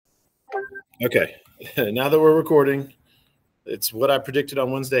Okay, now that we're recording, it's what I predicted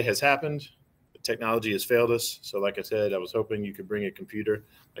on Wednesday has happened. The technology has failed us. So like I said, I was hoping you could bring a computer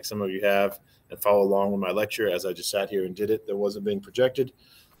like some of you have and follow along with my lecture as I just sat here and did it. That wasn't being projected.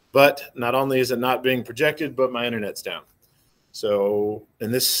 But not only is it not being projected, but my internet's down. So,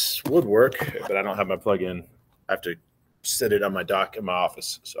 and this would work, but I don't have my plug-in. I have to set it on my dock in my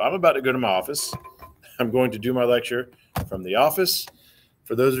office. So I'm about to go to my office. I'm going to do my lecture from the office.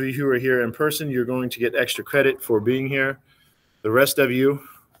 For those of you who are here in person, you're going to get extra credit for being here. The rest of you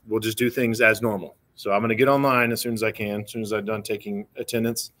will just do things as normal. So I'm going to get online as soon as I can, as soon as I'm done taking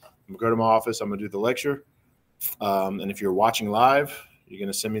attendance. I'm going to go to my office. I'm going to do the lecture. And if you're watching live, you're going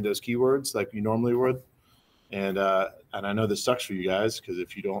to send me those keywords like you normally would. And I know this sucks for you guys because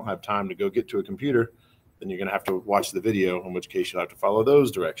if you don't have time to go get to a computer, then you're going to have to watch the video, in which case you'll have to follow those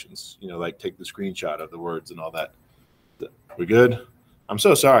directions, you know, like take the screenshot of the words and all that. We good? I'm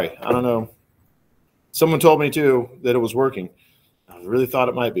so sorry. I don't know. Someone told me too that it was working. I really thought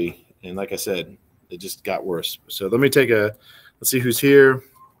it might be. And like I said, it just got worse. So let me take a, let's see who's here.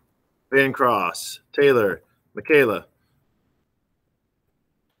 Van Cross, Taylor, Michaela.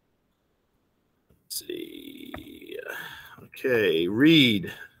 Let's see. Okay.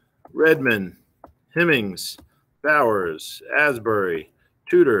 Reed, Redmond, Hemmings, Bowers, Asbury,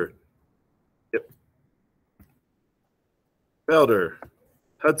 Tudor. Yep. Felder,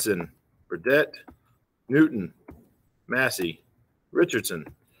 Hudson, Burdett, Newton, Massey, Richardson,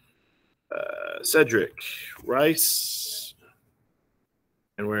 Cedric, Rice,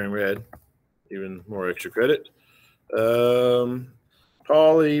 and wearing red, even more extra credit. Pauly,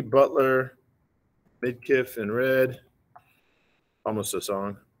 Butler, Midkiff in red, almost a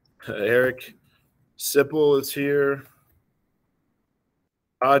song. Eric, Sipple is here.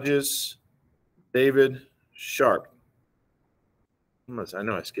 Hodges, David, Sharp. I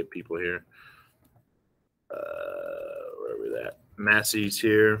know I skipped people here. Where are we at? Massey's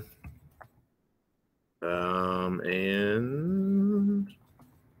here. And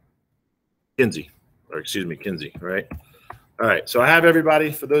Kinsey, or excuse me, Kinsey, right? All right, so I have everybody.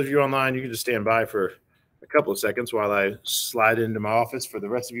 For those of you online, you can just stand by for a couple of seconds while I slide into my office. For the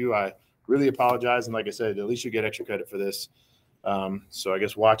rest of you, I really apologize. And like I said, at least you get extra credit for this. So I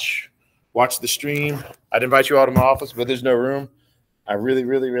guess watch the stream. I'd invite you all to my office, but there's no room. I really,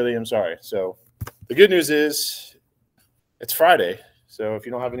 really, really am sorry. So the good news is it's Friday. So if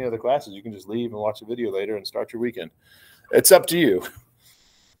you don't have any other classes, you can just leave and watch the video later and start your weekend. It's up to you.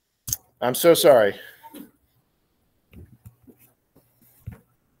 I'm so sorry.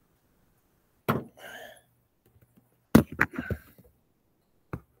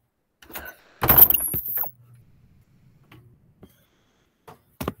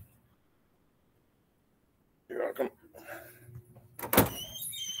 You're welcome.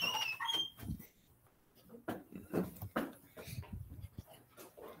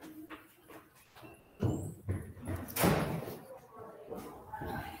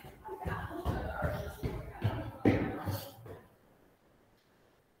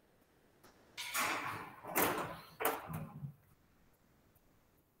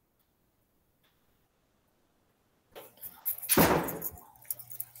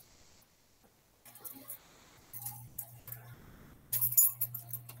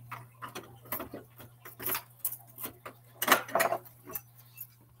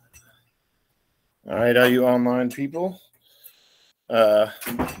 All right, all you online people,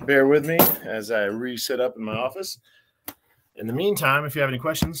 bear with me as I reset up in my office. In the meantime, if you have any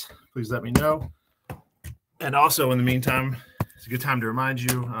questions, please let me know. And also in the meantime, it's a good time to remind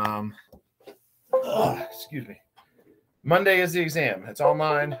you, excuse me, Monday is the exam. It's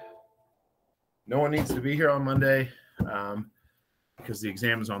online. No one needs to be here on Monday because the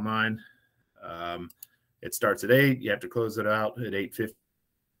exam is online. It starts at 8. You have to close it out at 8:50.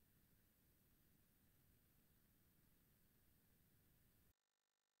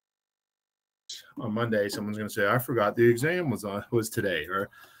 On Monday, someone's going to say, I forgot the exam was today, or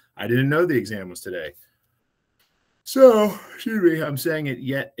I didn't know the exam was today. So, excuse me, I'm saying it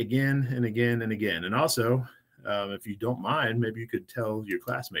yet again and again and again. And also, if you don't mind, maybe you could tell your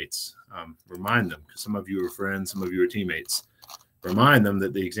classmates, remind them, because some of you are friends, some of you are teammates. Remind them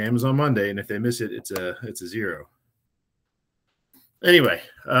that the exam is on Monday, and if they miss it, it's a 0. Anyway,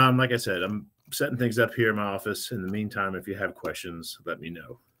 like I said, I'm setting things up here in my office. In the meantime, if you have questions, let me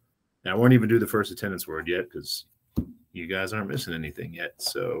know. Now, I won't even do the first attendance word yet because you guys aren't missing anything yet.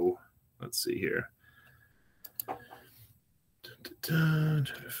 So let's see here.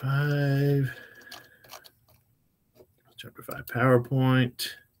 Chapter 5 PowerPoint.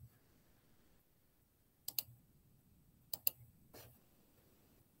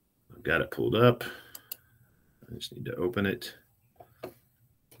 Got it pulled up. I just need to open it.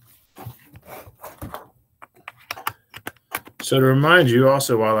 So to remind you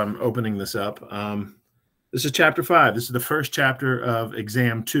also, while I'm opening this up, this is chapter 5. This is the first chapter of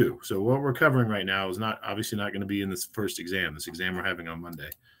exam 2. So what we're covering right now is obviously not going to be in this first exam, this exam we're having on Monday.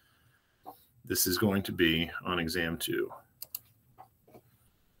 This is going to be on exam 2.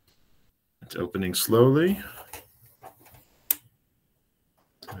 It's opening slowly.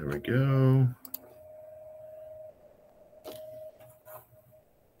 There we go.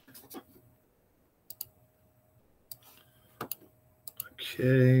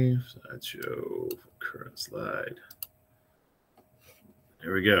 Okay, slideshow, current slide.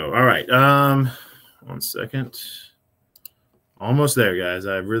 There we go. All right. 1 second. Almost there, guys.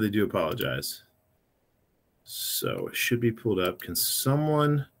 I really do apologize. So it should be pulled up. Can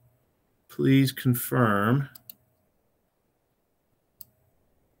someone please confirm?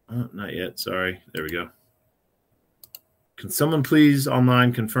 Oh, not yet. Sorry. There we go. Can someone please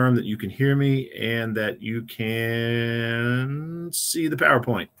online confirm that you can hear me and that you can see the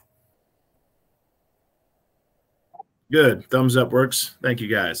PowerPoint? Good. Thumbs up works. Thank you,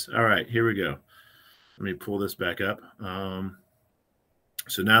 guys. All right, here we go. Let me pull this back up.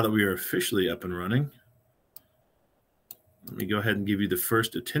 So now that we are officially up and running, let me go ahead and give you the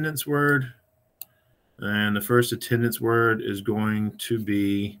first attendance word. And the first attendance word is going to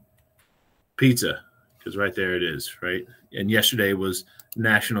be pizza, because right there it is, right? And yesterday was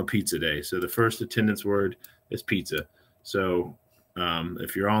National Pizza Day. So the first attendance word is pizza. So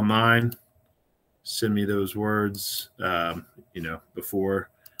if you're online, send me those words, before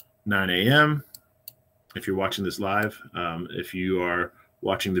 9 a.m. If you're watching this live. If you are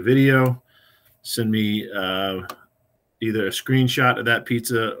watching the video, send me either a screenshot of that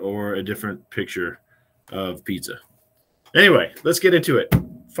pizza or a different picture of pizza. Anyway, let's get into it.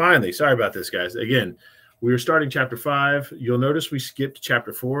 Finally, sorry about this, guys. Again, we are starting chapter 5. You'll notice we skipped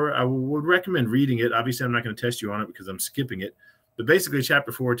chapter 4. I would recommend reading it. Obviously, I'm not going to test you on it because I'm skipping it. But basically,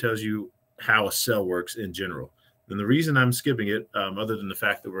 chapter 4 tells you how a cell works in general. And the reason I'm skipping it, other than the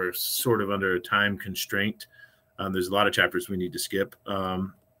fact that we're sort of under a time constraint, there's a lot of chapters we need to skip,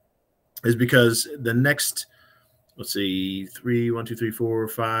 is because the next, let's see, 1, 2, 3, 4,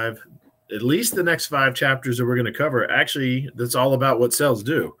 5, at least the next 5 chapters that we're going to cover, actually, that's all about what cells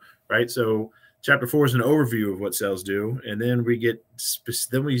do, right? So chapter 4 is an overview of what cells do, and then we get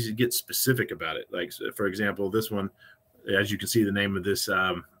specific about it. Like, for example, this one, as you can see, the name of this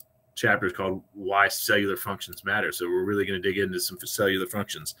chapter is called Why Cellular Functions Matter. So we're really going to dig into some cellular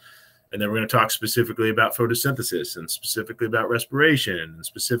functions. And then we're going to talk specifically about photosynthesis and specifically about respiration and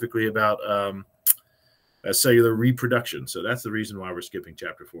specifically about cellular reproduction. So that's the reason why we're skipping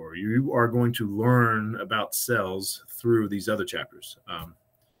chapter 4. You are going to learn about cells through these other chapters.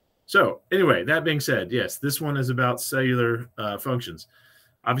 So anyway, that being said, yes, this one is about cellular functions.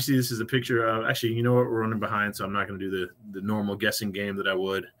 Obviously, this is a picture of, actually, you know what, we're running behind, so I'm not going to do the normal guessing game that I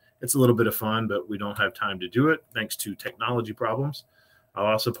would. It's a little bit of fun, but we don't have time to do it thanks to technology problems. I'll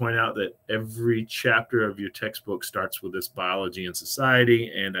also point out that every chapter of your textbook starts with this biology and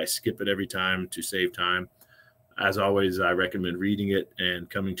society, and I skip it every time to save time. As always, I recommend reading it and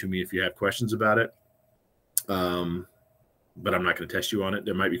coming to me if you have questions about it. But I'm not going to test you on it.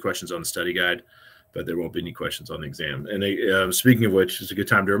 There might be questions on the study guide, but there won't be any questions on the exam. And speaking of which, it's a good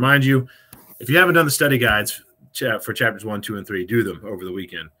time to remind you, if you haven't done the study guides for chapters 1, 2, and 3, do them over the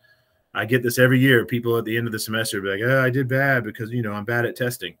weekend. I get this every year. People at the end of the semester be like, I did bad because, I'm bad at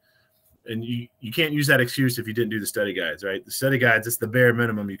testing. And you can't use that excuse if you didn't do the study guides, right? The study guides, it's the bare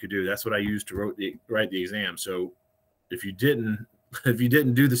minimum you could do. That's what I used to write the exam. So if you didn't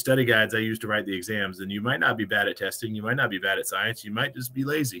do the study guides I used to write the exams, then you might not be bad at testing. You might not be bad at science. You might just be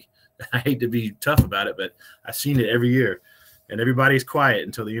lazy. I hate to be tough about it, but I've seen it every year. And everybody's quiet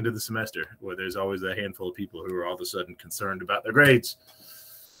until the end of the semester, where there's always a handful of people who are all of a sudden concerned about their grades.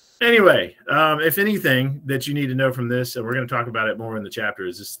 Anyway, if anything that you need to know from this, and we're going to talk about it more in the chapter,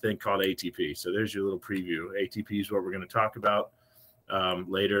 is this thing called ATP. So there's your little preview. ATP is what we're going to talk about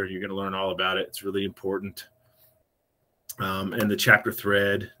later. You're going to learn all about it. It's really important. And the chapter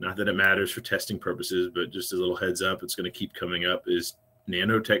thread, not that it matters for testing purposes, but just a little heads up, it's going to keep coming up, is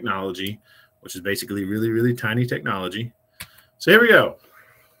nanotechnology, which is basically really, really tiny technology. So here we go.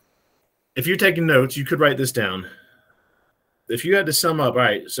 If you're taking notes, you could write this down. If you had to sum up, all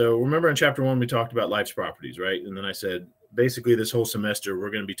right, so remember in chapter 1, we talked about life's properties, right? And then I said, basically this whole semester, we're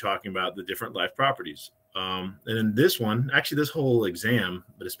going to be talking about the different life properties. And in this one, actually this whole exam,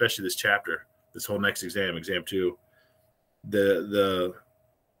 but especially this chapter, this whole next exam, exam 2, the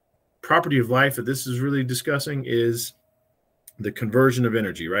property of life that this is really discussing is the conversion of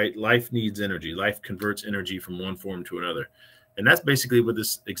energy, right? Life needs energy. Life converts energy from one form to another. And that's basically what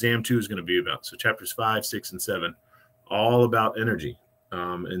this exam 2 is going to be about. So chapters 5, 6, and 7, all about energy.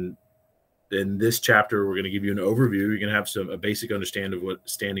 And in this chapter, we're going to give you an overview. You're going to have a basic understanding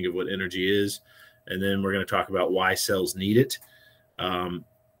of what energy is. And then we're going to talk about why cells need it. And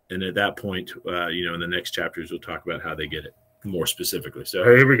at that point, in the next chapters, we'll talk about how they get it more specifically. So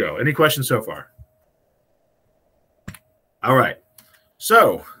here we go. Any questions so far? All right.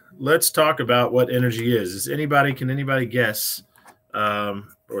 So let's talk about what energy is. Can anybody guess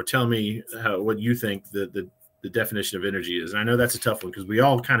or tell me what you think the definition of energy is? And I know that's a tough one because we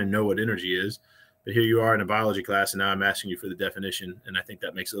all kind of know what energy is, but here you are in a biology class, and now I'm asking you for the definition, and I think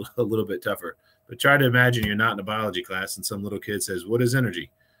that makes it a little bit tougher. But try to imagine you're not in a biology class and some little kid says, "What is energy?"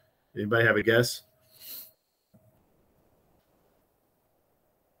 Anybody have a guess?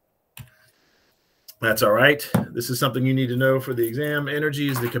 That's all right. This is something you need to know for the exam. Energy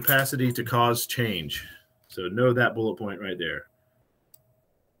is the capacity to cause change. So know that bullet point right there.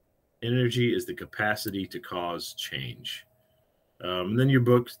 Energy is the capacity to cause change. And then your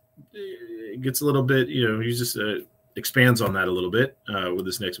book gets a little bit, expands on that a little bit with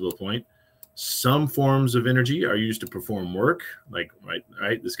this next bullet point. Some forms of energy are used to perform work, like,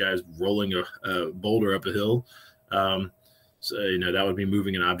 right, this guy's rolling a boulder up a hill. So, that would be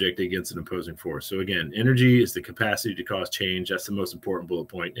moving an object against an opposing force. So again, energy is the capacity to cause change. That's the most important bullet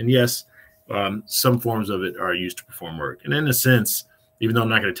point. And yes, some forms of it are used to perform work. And in a sense, even though I'm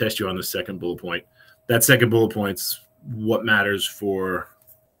not going to test you on the second bullet point, that second bullet point's what matters for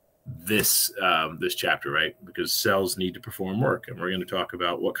this chapter, right? Because cells need to perform work, and we're going to talk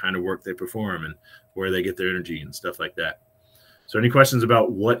about what kind of work they perform and where they get their energy and stuff like that. So any questions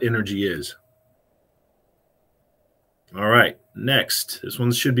about what energy is? All right, next. This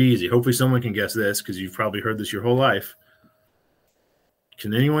one should be easy. Hopefully someone can guess this because you've probably heard this your whole life.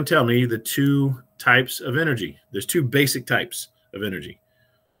 Can anyone tell me the two types of energy? There's two basic types of energy.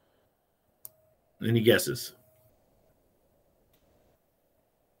 Any guesses?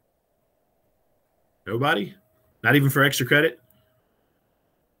 Nobody? Not even for extra credit?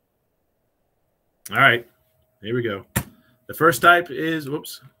 All right, here we go. The first type is,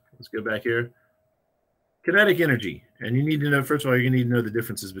 whoops, let's go back here. Kinetic energy. And you need to know, first of all, you're going to need to know the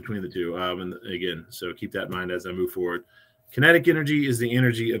differences between the two. And again, so keep that in mind as I move forward. Kinetic energy is the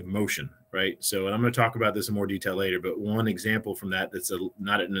energy of motion, right? So, and I'm going to talk about this in more detail later, but one example from that that's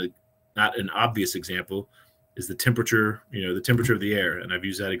not an obvious example is the temperature, the temperature of the air. And I've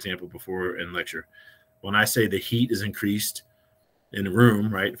used that example before in lecture. When I say the heat is increased in a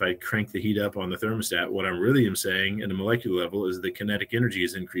room, right? If I crank the heat up on the thermostat, what I'm really am saying at a molecular level is the kinetic energy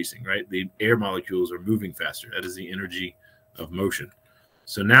is increasing, right? The air molecules are moving faster. That is the energy of motion.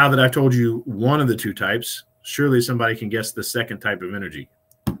 So now that I've told you one of the two types, surely somebody can guess the second type of energy,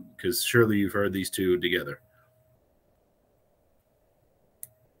 because surely you've heard these two together.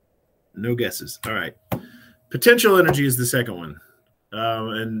 No guesses. All right. Potential energy is the second one.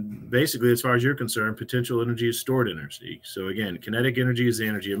 And basically, as far as you're concerned, potential energy is stored energy. So again, kinetic energy is the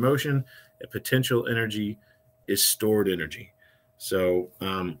energy of motion. And potential energy is stored energy. So,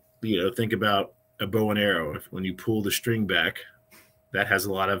 think about a bow and arrow. When you pull the string back, that has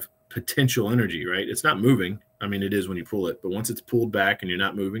a lot of potential energy, right? It's not moving. I mean, it is when you pull it. But once it's pulled back and you're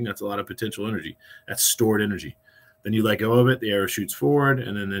not moving, that's a lot of potential energy. That's stored energy. Then you let go of it, the arrow shoots forward,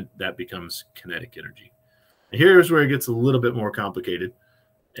 and then that becomes kinetic energy. Here's where it gets a little bit more complicated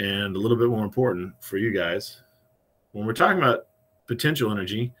and a little bit more important for you guys. When we're talking about potential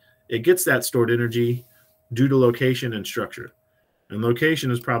energy, it gets that stored energy due to location and structure. And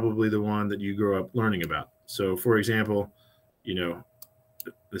location is probably the one that you grow up learning about. So, for example,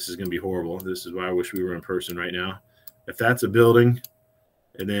 this is going to be horrible. This is why I wish we were in person right now. If that's a building,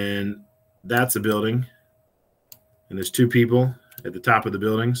 and then that's a building, and there's two people at the top of the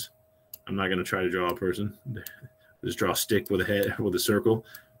buildings, I'm not going to try to draw a person. Just draw a stick with a head, with a circle,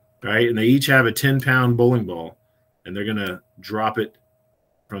 right? And they each have a 10-pound bowling ball, and they're going to drop it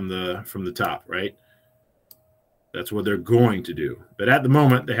from the top, right? That's what they're going to do. But at the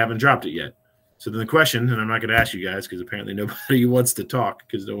moment, they haven't dropped it yet. So then the question, and I'm not going to ask you guys because apparently nobody wants to talk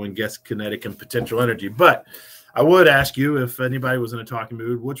because no one gets kinetic and potential energy. But I would ask you, if anybody was in a talking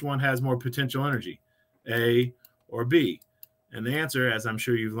mood, which one has more potential energy, A or B? And the answer, as I'm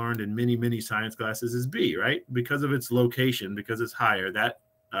sure you've learned in many, many science classes, is B, right? Because of its location, because it's higher, that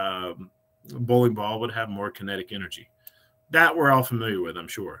bowling ball would have more kinetic energy. That we're all familiar with, I'm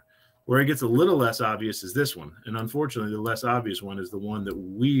sure. Where it gets a little less obvious is this one. And unfortunately, the less obvious one is the one that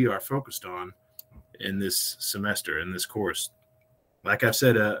we are focused on in this semester, in this course. Like I've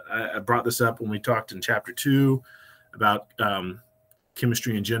said, I brought this up when we talked in chapter 2 about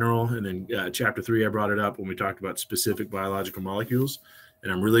chemistry in general. And then chapter 3, I brought it up when we talked about specific biological molecules.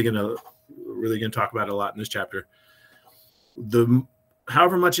 And I'm really gonna talk about it a lot in this chapter.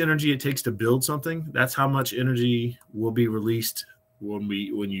 However much energy it takes to build something, that's how much energy will be released when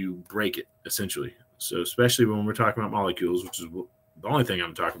you break it, essentially. So especially when we're talking about molecules, which is the only thing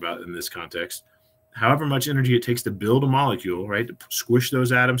I'm talking about in this context, however much energy it takes to build a molecule, right, to squish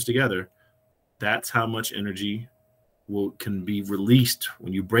those atoms together, that's how much energy can be released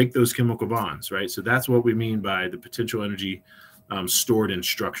when you break those chemical bonds, right? So that's what we mean by the potential energy stored in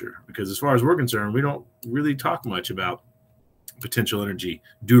structure. Because as far as we're concerned, we don't really talk much about potential energy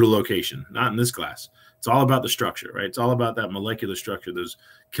due to location, not in this class. It's all about the structure, right? It's all about that molecular structure, those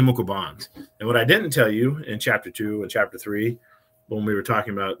chemical bonds. And what I didn't tell you in chapter 2 and chapter 3, when we were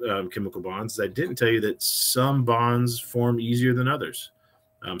talking about chemical bonds, is I didn't tell you that some bonds form easier than others.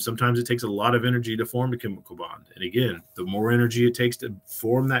 Sometimes it takes a lot of energy to form a chemical bond. And again, the more energy it takes to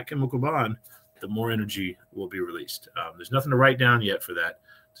form that chemical bond, the more energy will be released. There's nothing to write down yet for that.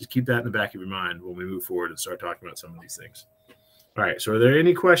 Just keep that in the back of your mind when we move forward and start talking about some of these things. All right, so are there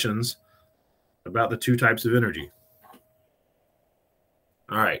any questions about the 2 types of energy?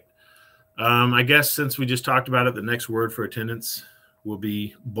 All right. I guess since we just talked about it, the next word for attendance will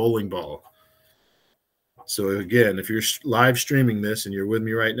be bowling ball. So again, if you're live streaming this and you're with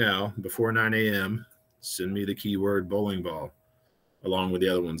me right now before 9 a.m., send me the keyword bowling ball along with the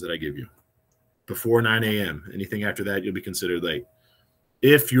other ones that I give you. Before 9 a.m. Anything after that, you'll be considered late.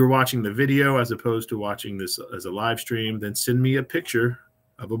 If you're watching the video as opposed to watching this as a live stream, then send me a picture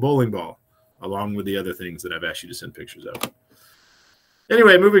of a bowling ball along with the other things that I've asked you to send pictures of.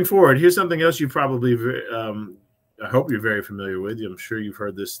 Anyway, moving forward, here's something else you probably, I hope you're very familiar with. I'm sure you've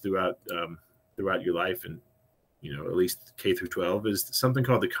heard this throughout your life, and at least K through 12, is something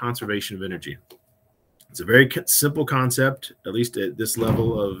called the conservation of energy. It's a very simple concept, at least at this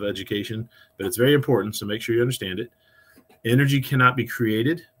level of education, but it's very important, so make sure you understand it. Energy cannot be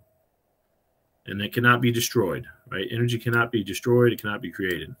created, and it cannot be destroyed, right? Energy cannot be destroyed, it cannot be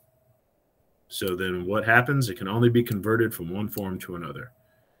created. So then what happens? It can only be converted from one form to another.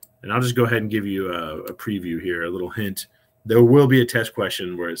 And I'll just go ahead and give you a preview here, a little hint. There will be a test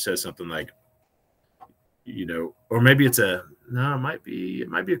question where it says something like, or maybe it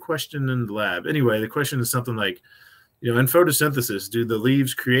might be a question in the lab. Anyway, the question is something like, in photosynthesis, do the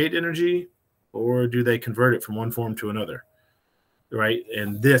leaves create energy or do they convert it from one form to another? Right?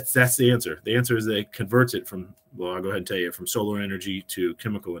 And that's the answer. The answer is they converts it from, well, I'll go ahead and tell you, from solar energy to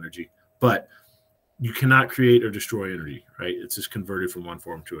chemical energy. But you cannot create or destroy energy, right? It's just converted from one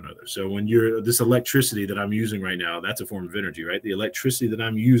form to another. So when this electricity that I'm using right now, that's a form of energy, right? The electricity that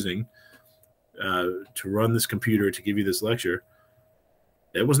I'm using to run this computer to give you this lecture,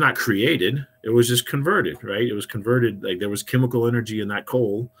 it was not created. It was just converted, right? It was converted, like there was chemical energy in that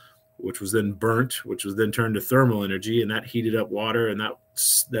coal, which was then burnt, which was then turned to thermal energy, and that heated up water, and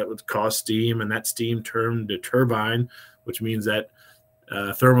that would cause steam, and that steam turned to turbine, which means that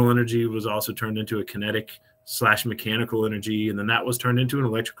thermal energy was also turned into a kinetic/mechanical energy, and then that was turned into an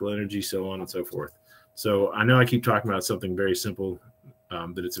electrical energy, so on and so forth. So I know I keep talking about something very simple,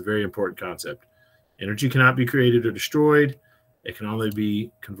 but it's a very important concept. Energy cannot be created or destroyed. It can only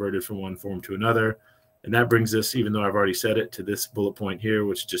be converted from one form to another. And that brings us, even though I've already said it, to this bullet point here,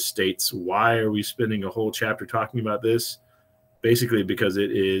 which just states, why are we spending a whole chapter talking about this? Basically, because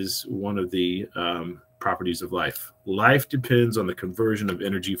it is one of the properties of life. Life depends on the conversion of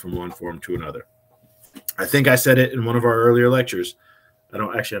energy from one form to another. I think I said it in one of our earlier lectures. I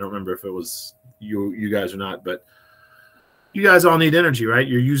don't remember if it was you guys or not, but you guys all need energy, right?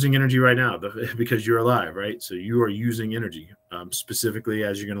 You're using energy right now because you're alive, right? So you are using energy. Specifically,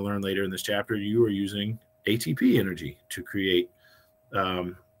 as you're going to learn later in this chapter, you are using ATP energy to create,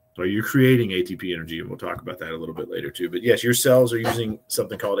 or you're creating ATP energy, and we'll talk about that a little bit later too. But yes, your cells are using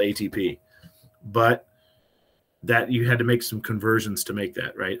something called ATP, but that you had to make some conversions to make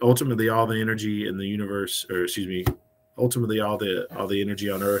that, right? Ultimately, all the energy in the universe, ultimately all the energy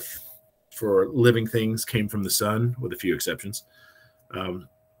on Earth for living things came from the sun, with a few exceptions. And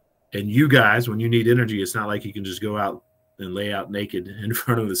you guys, when you need energy, it's not like you can just go out and lay out naked in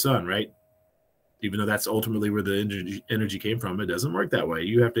front of the sun, right? Even though that's ultimately where the energy came from, it doesn't work that way.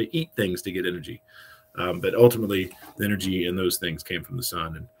 You have to eat things to get energy. But ultimately, the energy in those things came from the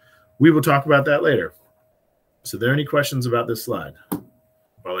sun. And we will talk about that later. So are there any questions about this slide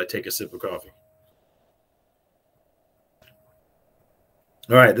while I take a sip of coffee?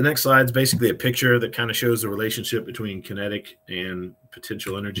 All right, the next slide is basically a picture that kind of shows the relationship between kinetic and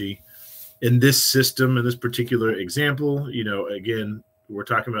potential energy. In this system, in this particular example, again, we're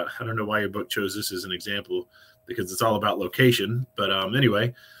talking about, I don't know why your book chose this as an example, because it's all about location. But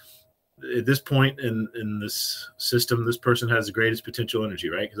anyway, at this point in this system, this person has the greatest potential energy,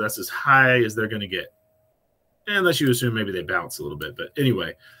 right? Because that's as high as they're going to get. Unless you assume maybe they bounce a little bit. But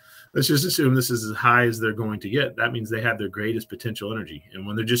anyway, let's just assume this is as high as they're going to get. That means they have their greatest potential energy. And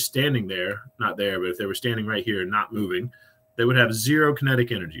when they're just standing there, not there, but if they were standing right here and not moving, they would have zero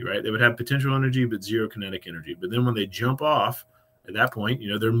kinetic energy, right? They would have potential energy, but zero kinetic energy. But then when they jump off, at that point,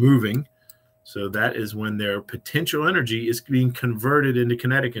 they're moving. So that is when their potential energy is being converted into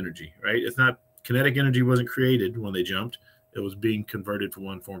kinetic energy, right? It's not, kinetic energy wasn't created when they jumped. It was being converted from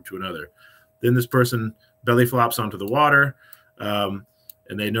one form to another. Then this person belly flops onto the water, and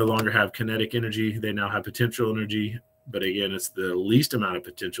they no longer have kinetic energy. They now have potential energy. But again, it's the least amount of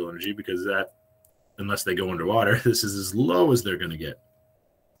potential energy because that, unless they go underwater, this is as low as they're going to get.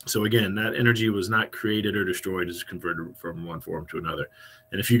 So again, that energy was not created or destroyed. It's converted from one form to another.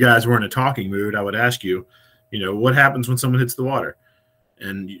 And if you guys were in a talking mood, I would ask you, what happens when someone hits the water?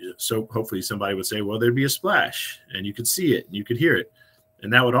 And so hopefully somebody would say, well, there'd be a splash and you could see it and you could hear it.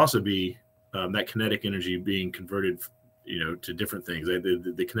 And that would also be that kinetic energy being converted, to different things.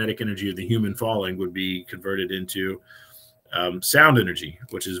 The kinetic energy of the human falling would be converted into sound energy,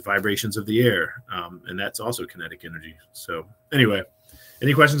 which is vibrations of the air. And that's also kinetic energy. So anyway,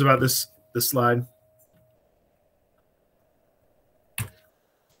 any questions about this slide?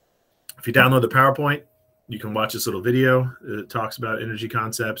 If you download the PowerPoint, you can watch this little video that talks about energy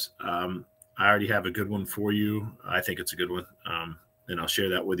concepts. I already have a good one for you. I think it's a good one. And I'll share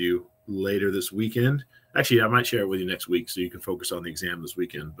that with you later this weekend. Actually, I might share it with you next week so you can focus on the exam this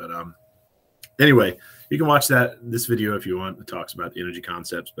weekend. But anyway, you can watch this video if you want. It talks about the energy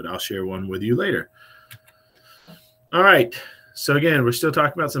concepts, but I'll share one with you later. All right. So again, we're still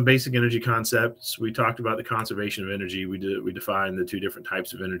talking about some basic energy concepts. We talked about the conservation of energy. We defined the two different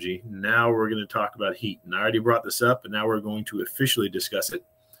types of energy. Now we're going to talk about heat. And I already brought this up, but now we're going to officially discuss it.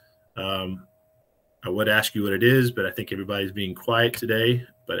 I would ask you what it is, but I think everybody's being quiet today.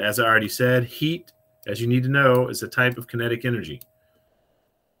 But as I already said, heat, as you need to know, is a type of kinetic energy.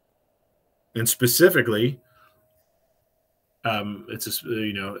 And specifically, it's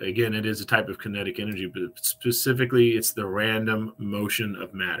again, it is a type of kinetic energy, but specifically, it's the random motion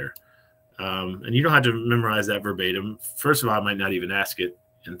of matter. And you don't have to memorize that verbatim. First of all, I might not even ask it.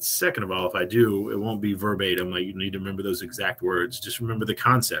 And second of all, if I do, it won't be verbatim. Like, you need to remember those exact words. Just remember the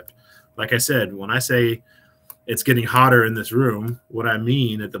concept. Like I said, when I say it's getting hotter in this room, what I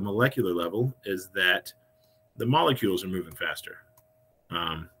mean at the molecular level is that the molecules are moving faster.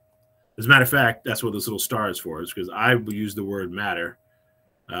 As a matter of fact, that's what this little star is for, is because I use the word matter,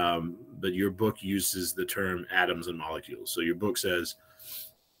 but your book uses the term atoms and molecules. So your book says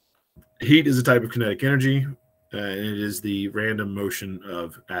heat is a type of kinetic energy, and it is the random motion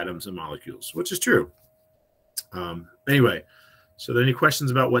of atoms and molecules, which is true. Anyway, so are there any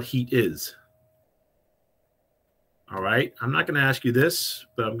questions about what heat is? All right. I'm not going to ask you this,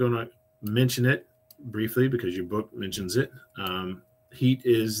 but I'm going to mention it briefly because your book mentions it. Heat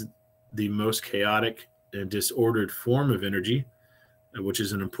is the most chaotic and disordered form of energy, which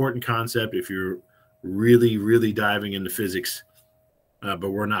is an important concept if you're really, really diving into physics,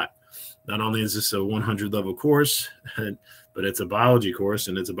 but we're not. Not only is this a 100 level course, but it's a biology course,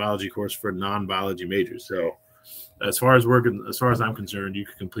 and it's a biology course for non-biology majors. So as far as I'm concerned, you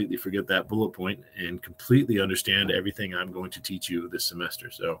can completely forget that bullet point and completely understand everything I'm going to teach you this semester.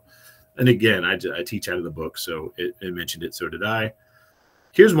 So, and again, I teach out of the book, so it mentioned it, so did I.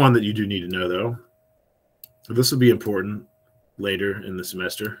 Here's one that you do need to know, though. This will be important later in the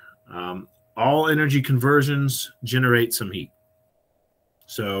semester. All energy conversions generate some heat.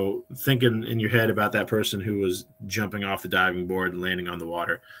 So thinking in your head about that person who was jumping off the diving board and landing on the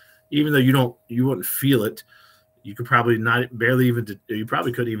water, even though you wouldn't feel it, you could probably you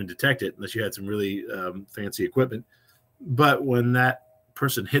probably couldn't even detect it unless you had some really fancy equipment. But when that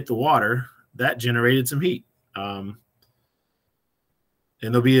person hit the water, that generated some heat.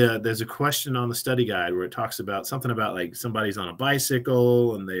 And there's a question on the study guide where it talks about something about like somebody's on a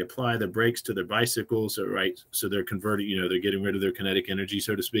bicycle and they apply the brakes to their bicycle. So they're converting, they're getting rid of their kinetic energy,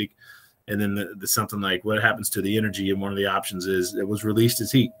 so to speak. And then the something like what happens to the energy. And one of the options is it was released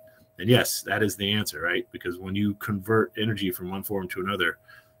as heat. And yes, that is the answer, right? Because when you convert energy from one form to another,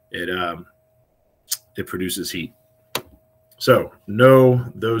 it produces heat. So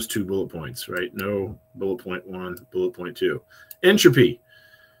know those two bullet points, right? Know bullet point 1, bullet point 2. Entropy.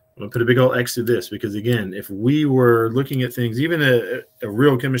 I'm going to put a big old X to this because, again, if we were looking at things, even a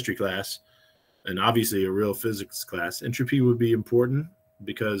real chemistry class and obviously a real physics class, entropy would be important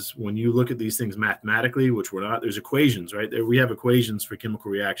because when you look at these things mathematically, which we're not, there's equations, right? We have equations for chemical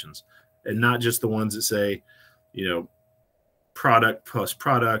reactions and not just the ones that say you know, product plus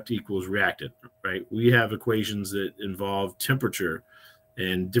product equals reactant, right? We have equations that involve temperature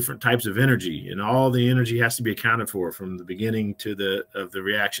and different types of energy, and all the energy has to be accounted for from the beginning to the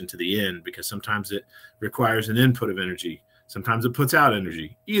reaction to the end, because sometimes it requires an input of energy, sometimes it puts out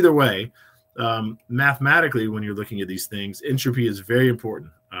energy. Either way, mathematically, when you're looking at these things, entropy is very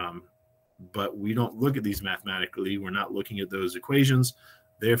important, but we don't look at these mathematically. We're not looking at those equations.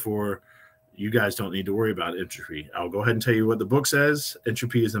 Therefore, you guys don't need to worry about entropy. I'll go ahead and tell you what the book says.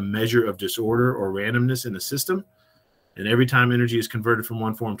 Entropy is a measure of disorder or randomness in a system. And every time energy is converted from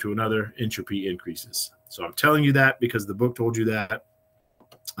one form to another, entropy increases. So I'm telling you that because the book told you that.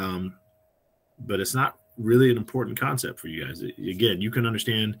 But it's not really an important concept for you guys. Again, you can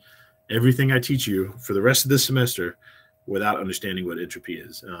understand everything I teach you for the rest of this semester without understanding what entropy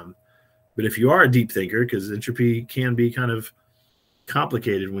is. But if you are a deep thinker, because entropy can be kind of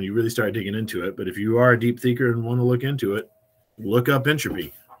complicated when you really start digging into it, but if you are a deep thinker and want to look into it, look up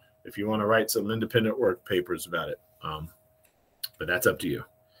entropy if you want to write some independent work papers about it. But that's up to you.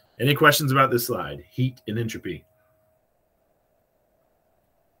 Any questions about this slide? Heat and entropy.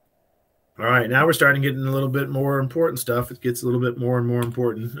 All right, now we're starting getting a little bit more important stuff. It gets a little bit more and more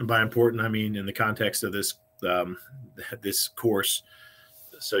important. And by important, I mean in the context of this this course.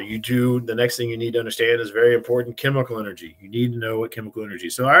 So the next thing you need to understand is very important, chemical energy. You need to know what chemical energy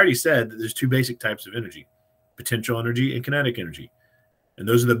is. So I already said that there's two basic types of energy, potential energy and kinetic energy. And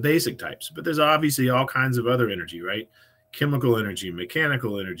those are the basic types. But there's obviously all kinds of other energy, right? Chemical energy,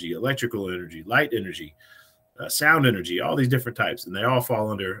 mechanical energy, electrical energy, light energy, sound energy, all these different types. And they all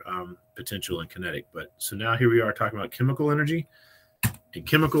fall under potential and kinetic. But so now here we are talking about chemical energy. And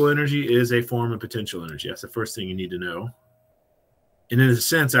chemical energy is a form of potential energy. That's the first thing you need to know. And in a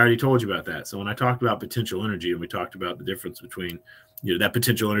sense, I already told you about that. So when I talked about potential energy and we talked about the difference between, that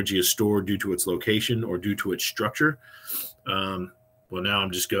potential energy is stored due to its location or due to its structure. Well, now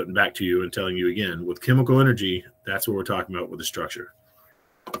I'm just going back to you and telling you again, with chemical energy, that's what we're talking about with the structure.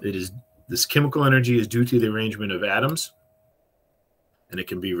 This chemical energy is due to the arrangement of atoms, and it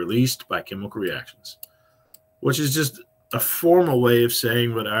can be released by chemical reactions, which is just a formal way of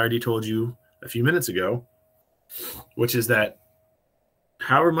saying what I already told you a few minutes ago, which is that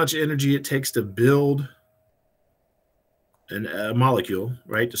however much energy it takes to build a molecule,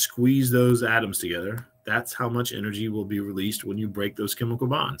 right, to squeeze those atoms together, that's how much energy will be released when you break those chemical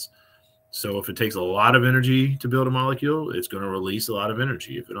bonds. So if it takes a lot of energy to build a molecule, it's going to release a lot of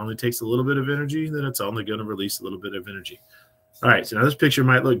energy. If it only takes a little bit of energy, then it's only going to release a little bit of energy. All right, so now this picture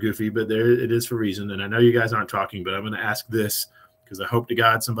might look goofy, but there it is for a reason. And I know you guys aren't talking, but I'm going to ask this because I hope to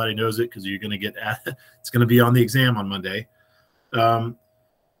God somebody knows it, because you're going to get it's going to be on the exam on Monday.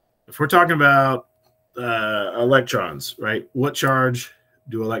 If we're talking about electrons, right, what charge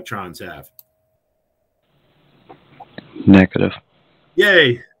do electrons have? Negative.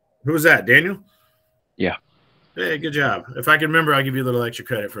 Yay. Who was that, Daniel? Yeah. Hey, good job. If I can remember, I'll give you a little extra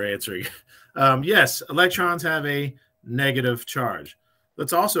credit for answering. Yes, electrons have a negative charge.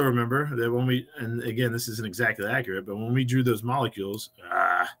 Let's also remember that and again, this isn't exactly accurate, but when we drew those molecules,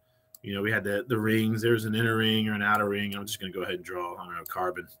 we had the rings. There's an inner ring or an outer ring. I'm just going to go ahead and draw,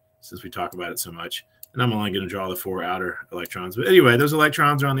 carbon, since we talk about it so much. And I'm only going to draw the 4 outer electrons. But anyway, those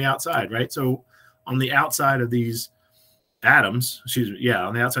electrons are on the outside, right? So on the outside of these atoms,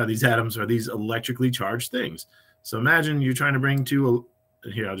 on the outside of these atoms are these electrically charged things. So imagine you're trying to bring and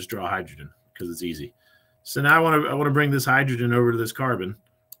here I'll just draw hydrogen because it's easy. So now I want to bring this hydrogen over to this carbon,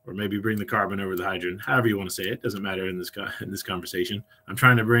 or maybe bring the carbon over the hydrogen, however you want to say it. Doesn't matter in this conversation. I'm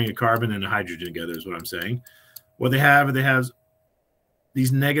trying to bring a carbon and a hydrogen together is what I'm saying. What they have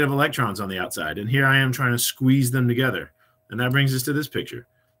these negative electrons on the outside, and here I am trying to squeeze them together. And that brings us to this picture.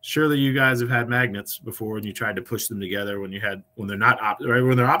 Surely you guys have had magnets before, and you tried to push them together when they're not right,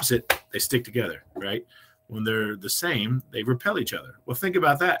 when they're opposite, they stick together, right? When they're the same, they repel each other. Well, think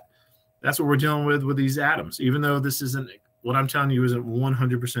about that. That's what we're dealing with these atoms. Even though this isn't, what I'm telling you isn't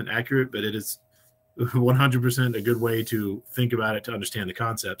 100% accurate, but it is 100% a good way to think about it, to understand the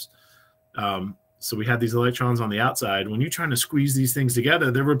concepts. So we have these electrons on the outside. When you're trying to squeeze these things together,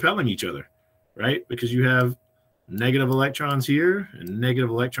 they're repelling each other, right? Because you have negative electrons here and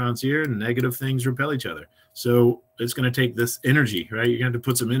negative electrons here, and negative things repel each other. So it's going to take this energy, right? You're going to have to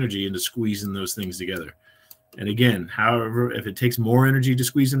put some energy into squeezing those things together. And again, however, if it takes more energy to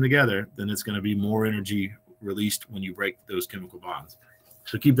squeeze them together, then it's going to be more energy released when you break those chemical bonds.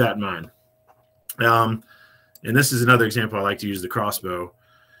 So keep that in mind. And this is another example I like to use, the crossbow,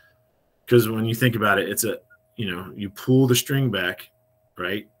 because when you think about it, it's you pull the string back,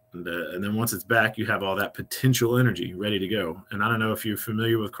 right? And then once it's back, you have all that potential energy ready to go. And I don't know if you're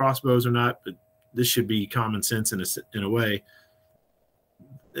familiar with crossbows or not, but this should be common sense in a way.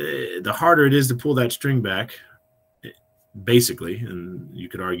 The harder it is to pull that string back, basically, and you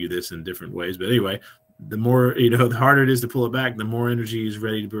could argue this in different ways, but anyway, the more, the harder it is to pull it back, the more energy is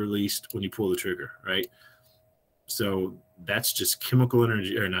ready to be released when you pull the trigger, right? So that's just chemical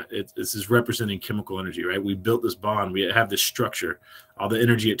energy, or not. This is representing chemical energy, right? We built this bond. We have this structure. All the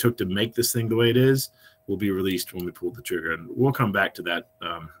energy it took to make this thing the way it is will be released when we pull the trigger, and we'll come back to that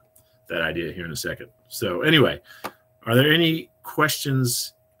that idea here in a second. So anyway, are there any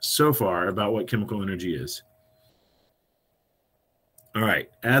questions so far about what chemical energy is? All right.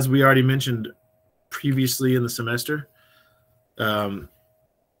 As we already mentioned previously in the semester,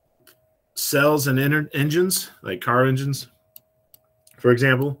 cells and engines, like car engines, for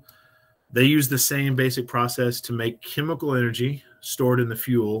example, they use the same basic process to make chemical energy stored in the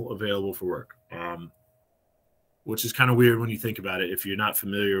fuel available for work, which is kind of weird when you think about it. If you're not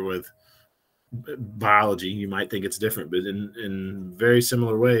familiar with biology, you might think it's different, but in very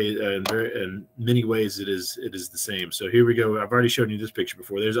similar ways, in many ways, it is the same. So here we go. I've already shown you this picture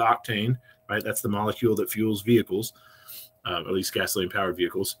before. There's octane, right? That's the molecule that fuels vehicles, at least gasoline-powered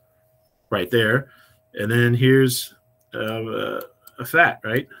vehicles, right there. And then here's a fat,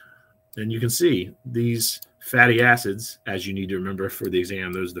 right? And you can see these fatty acids, as you need to remember for the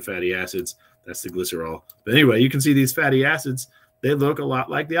exam. Those are the fatty acids. That's the glycerol. But anyway, you can see these fatty acids. They look a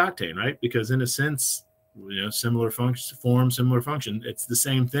lot like the octane, right? Because in a sense, similar form, similar function, it's the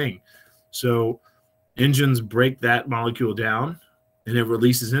same thing. So engines break that molecule down and it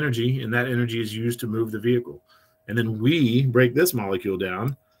releases energy, and that energy is used to move the vehicle. And then we break this molecule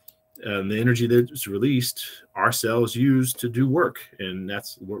down, and the energy that's released, our cells use to do work. And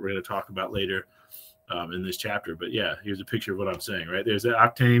that's what we're going to talk about later in this chapter. But yeah, here's a picture of what I'm saying, right? There's the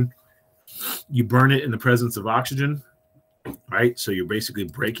octane. You burn it in the presence of oxygen, right? So you're basically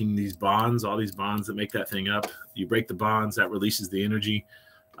breaking these bonds, all these bonds that make that thing up. You break the bonds, that releases the energy.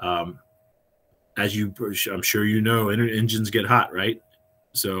 I'm sure you know, engines get hot, right?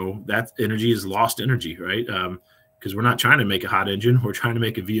 So that energy is lost energy, right? Because we're not trying to make a hot engine, we're trying to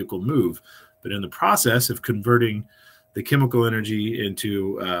make a vehicle move. But in the process of converting the chemical energy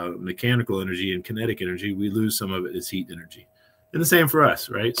into mechanical energy and kinetic energy, we lose some of it as heat energy. And the same for us,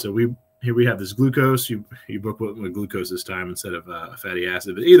 right? So here we have this glucose. You book with glucose this time instead of a fatty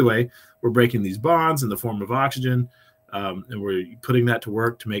acid. But either way, we're breaking these bonds in the form of oxygen, and we're putting that to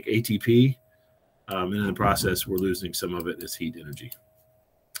work to make ATP. And in the process, we're losing some of it as heat energy.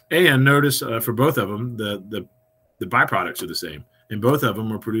 And notice for both of them, the byproducts are the same. In both of them,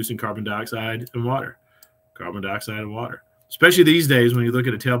 we're producing carbon dioxide and water. Carbon dioxide and water. Especially these days, when you look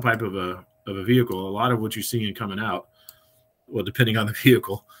at a tailpipe of a vehicle, a lot of what you're seeing coming out, well, depending on the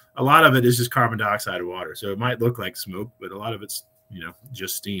vehicle, a lot of it is just carbon dioxide and water. So it might look like smoke, but a lot of it's,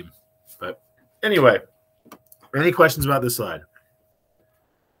 just steam. But anyway, any questions about this slide?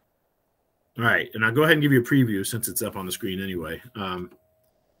 All right, and I'll go ahead and give you a preview since it's up on the screen anyway.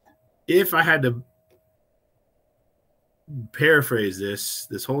 If I had to paraphrase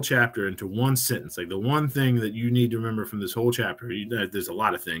this whole chapter into one sentence, like the one thing that you need to remember from this whole chapter, there's a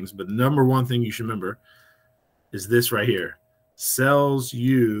lot of things, but the number one thing you should remember is this right here. Cells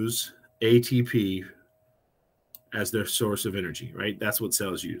use ATP as their source of energy, right? That's what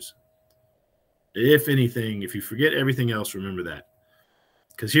cells use. If anything, if you forget everything else, remember that.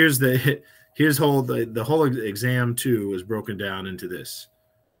 Because the whole exam 2 is broken down into this.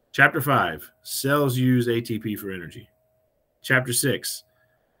 Chapter 5, cells use ATP for energy. Chapter 6,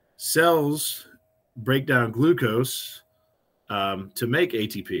 cells break down glucose to make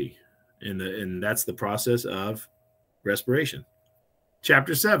ATP, and that's the process of respiration.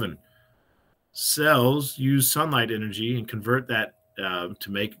 Chapter 7, cells use sunlight energy and convert that to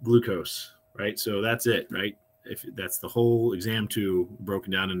make glucose, right? So that's it, right? That's the whole exam 2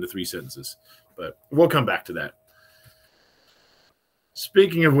 broken down into 3 sentences, but we'll come back to that.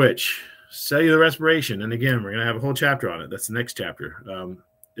 Speaking of which, cellular respiration, and again, we're going to have a whole chapter on it. That's the next chapter.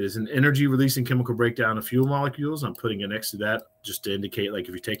 It is an energy-releasing chemical breakdown of fuel molecules. I'm putting it next to that just to indicate, like, if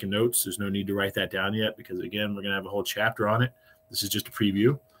you're taking notes, there's no need to write that down yet because, again, we're going to have a whole chapter on it. This is just a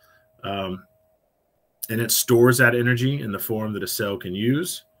preview. And it stores that energy in the form that a cell can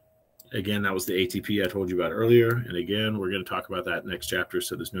use. Again, that was the ATP I told you about earlier. And again, we're going to talk about that next chapter,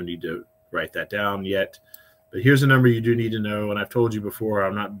 so there's no need to write that down yet. But here's a number you do need to know. And I've told you before,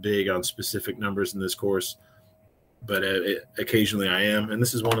 I'm not big on specific numbers in this course, but occasionally I am. And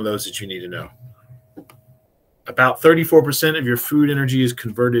this is one of those that you need to know. About 34% of your food energy is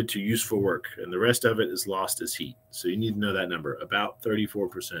converted to useful work, and the rest of it is lost as heat. So you need to know that number, about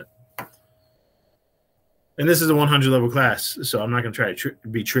 34%. And this is a 100 level class, so I'm not going to try to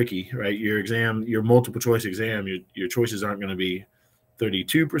be tricky, right? Your exam, your multiple choice exam, your choices aren't going to be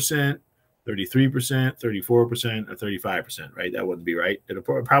 32%, 33%, 34%, or 35%, right? That wouldn't be right. It'll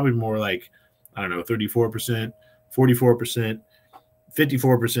probably be more like, I don't know, 34%, 44%,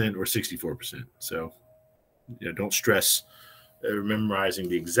 54%, or 64%. So, don't stress memorizing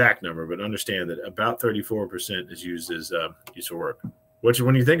the exact number, but understand that about 34% is used as useful work, which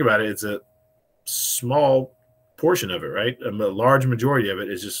when you think about it, it's a small portion of it, right? A large majority of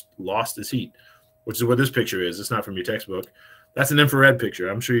it is just lost as heat, which is what this picture is. It's not from your textbook. That's an infrared picture.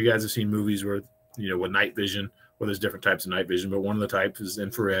 I'm sure you guys have seen movies where, with night vision, well, there's different types of night vision, but one of the types is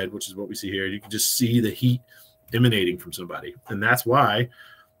infrared, which is what we see here. You can just see the heat emanating from somebody. And that's why,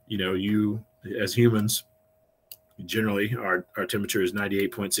 you as humans, generally our temperature is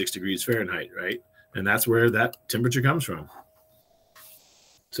 98.6 degrees Fahrenheit, right? And that's where that temperature comes from.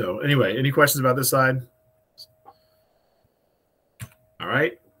 So anyway, any questions about this slide? All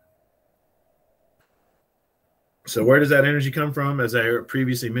right. So where does that energy come from? As I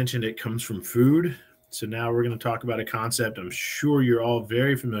previously mentioned, it comes from food. So now we're going to talk about a concept I'm sure you're all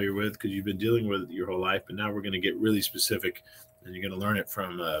very familiar with because you've been dealing with it your whole life, but now we're going to get really specific and you're going to learn it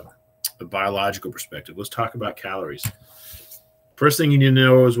from a biological perspective. Let's talk about calories. First thing you need to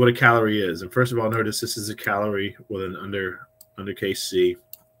know is what a calorie is. And first of all, notice this is a calorie with an undercase C.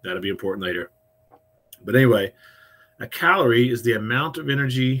 That'll be important later. But anyway, a calorie is the amount of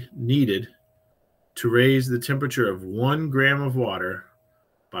energy needed to raise the temperature of 1 gram of water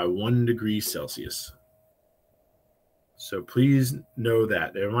by 1 degree Celsius. So please know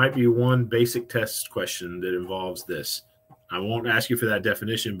that. There might be one basic test question that involves this. I won't ask you for that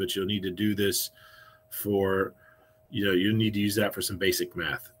definition, but you'll need to do this for, you'll need to use that for some basic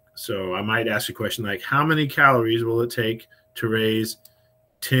math. So I might ask you a question like, how many calories will it take to raise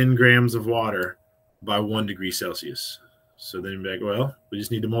 10 grams of water by 1 degree Celsius? So then you'd be like, well, we just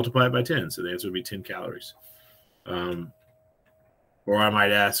need to multiply it by 10. So the answer would be 10 calories. Or I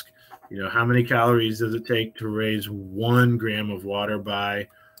might ask, how many calories does it take to raise 1 gram of water by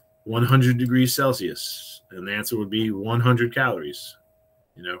 100 degrees Celsius? And the answer would be 100 calories.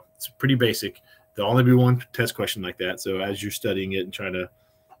 It's pretty basic. There'll only be one test question like that. So as you're studying it and trying to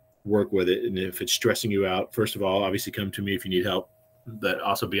work with it, and if it's stressing you out, first of all, obviously come to me if you need help. But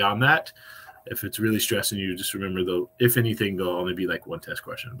also beyond that, if it's really stressing you, just remember, though, if anything, there'll only be like one test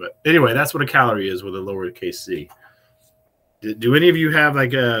question. But anyway, that's what a calorie is with a lowercase c. Do any of you have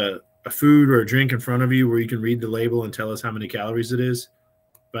like a food or a drink in front of you where you can read the label and tell us how many calories it is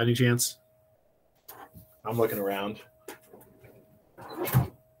by any chance? I'm looking around. All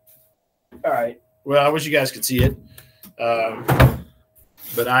right. Well, I wish you guys could see it.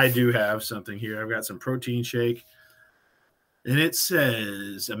 But I do have something here. I've got some protein shake. And it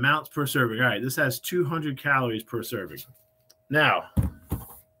says amounts per serving. All right. This has 200 calories per serving. Now,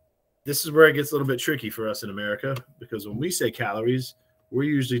 this is where it gets a little bit tricky for us in America, because when we say calories, we're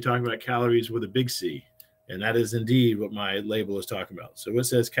usually talking about calories with a big C. And that is indeed what my label is talking about. So it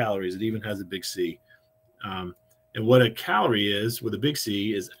says calories. It even has a big C. And what a calorie is with a big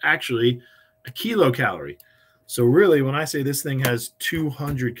C is actually a kilocalorie. So really, when I say this thing has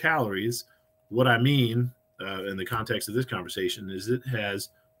 200 calories, what I mean in the context of this conversation is it has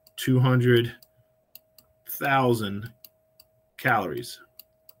 200,000 calories.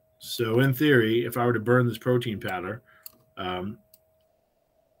 So in theory, if I were to burn this protein powder, I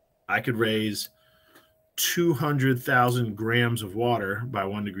could raise 200,000 grams of water by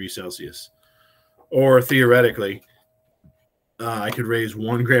 1 degree Celsius. Or theoretically, I could raise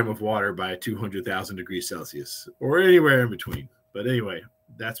 1 gram of water by 200,000 degrees Celsius, or anywhere in between. But anyway,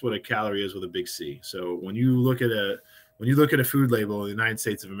 that's what a calorie is with a big C. So when you look at a food label in the United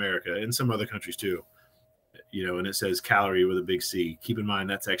States of America, and some other countries too, and it says calorie with a big C, keep in mind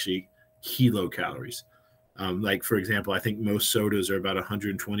that's actually kilocalories. Like for example, I think most sodas are about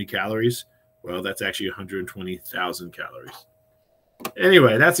 120 calories. Well, that's actually 120,000 calories.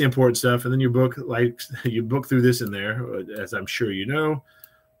 Anyway, that's the important stuff. And then you book through this in there, as I'm sure you know.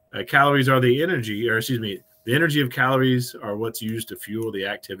 Calories are the energy, the energy of calories are what's used to fuel the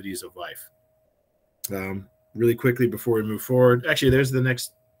activities of life. Really quickly before we move forward, actually, there's the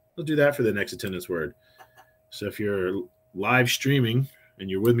next. We'll do that for the next attendance word. So if you're live streaming and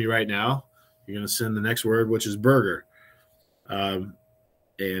you're with me right now, you're going to send the next word, which is burger. And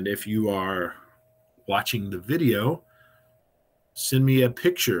if you are watching the video, send me a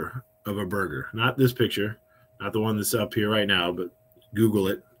picture of a burger, not this picture, not the one that's up here right now, but Google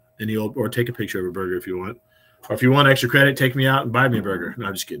it, or take a picture of a burger if you want. Or if you want extra credit, take me out and buy me a burger. No,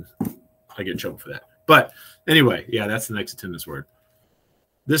 I'm just kidding. I get in trouble for that. But anyway, yeah, that's the next attendance word.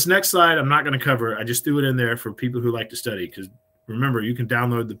 This next slide I'm not going to cover. I just threw it in there for people who like to study, because remember, you can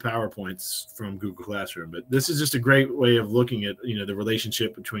download the PowerPoints from Google Classroom. But this is just a great way of looking at, the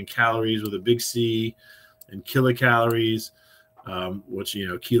relationship between calories with a big C and kilocalories, which,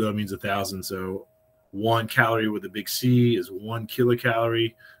 kilo means 1,000. So 1 calorie with a big C is 1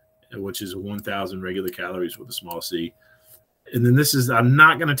 kilocalorie, which is 1,000 regular calories with a small c. And then I'm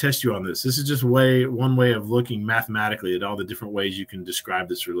not going to test you on this. This is just one way of looking mathematically at all the different ways you can describe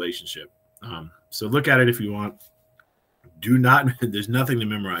this relationship. So look at it if you want. There's nothing to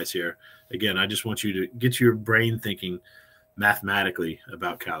memorize here. Again, I just want you to get your brain thinking mathematically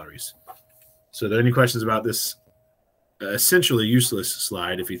about calories. So are there any questions about this essentially useless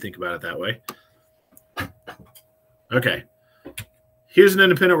slide, if you think about it that way? Okay. Here's an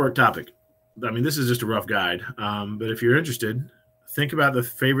independent work topic. I mean, this is just a rough guide, but if you're interested, think about the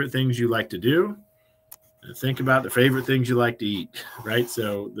favorite things you like to do, and think about the favorite things you like to eat, right?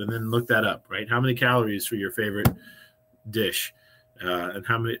 So then look that up, right? How many calories for your favorite dish, and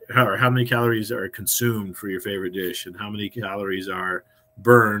how many calories are consumed for your favorite dish, and how many calories are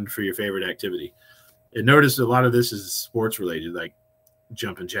burned for your favorite activity? And notice a lot of this is sports related, like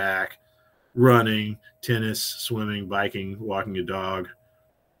jumping jack, running, tennis, swimming, biking, walking a dog,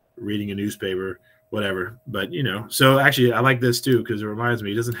 reading a newspaper, whatever. But, so actually I like this too, because it reminds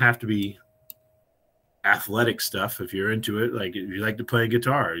me, it doesn't have to be athletic stuff. If you're into it, like if you like to play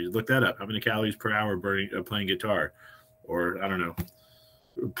guitar, you look that up. How many calories per hour burning playing guitar, or I don't know,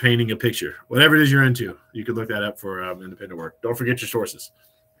 painting a picture, whatever it is you're into, you could look that up for independent work. Don't forget your sources.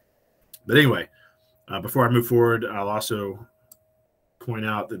 But anyway, before I move forward, I'll also point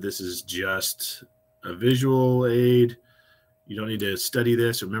out that this is just a visual aid. You don't need to study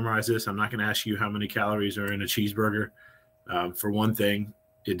this or memorize this. I'm not going to ask you how many calories are in a cheeseburger. For one thing,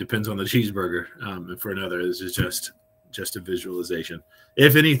 it depends on the cheeseburger. And for another, this is just a visualization.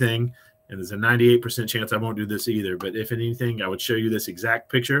 If anything, and there's a 98% chance I won't do this either, but if anything, I would show you this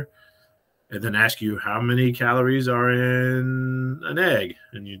exact picture and then ask you how many calories are in an egg.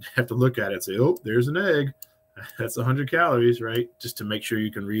 And you'd have to look at it and say, oh, there's an egg. That's 100 calories, right? Just to make sure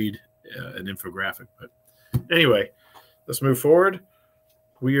you can read an infographic. But anyway, let's move forward.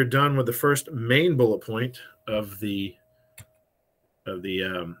 We are done with the first main bullet point of the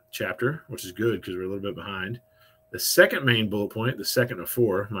chapter, which is good because we're a little bit behind. The second main bullet point, the second of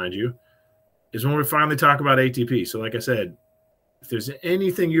 4, mind you, is when we finally talk about ATP. So like I said, if there's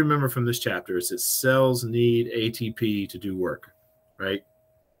anything you remember from this chapter, it's that cells need ATP to do work, right?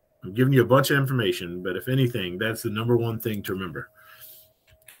 I'm giving you a bunch of information, but if anything, that's the number one thing to remember.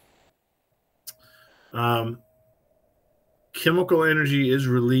 Chemical energy is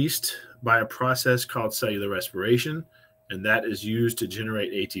released by a process called cellular respiration, and that is used to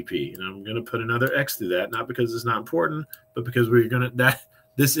generate ATP. And I'm going to put another X through that, not because it's not important, but because we're going to,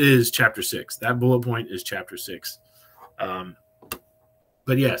 this is chapter 6. That bullet point is chapter 6.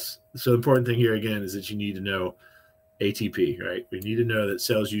 But yes, so the important thing here again is that you need to know ATP, right? We need to know that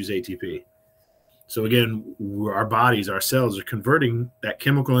cells use ATP. So again, our bodies, our cells are converting that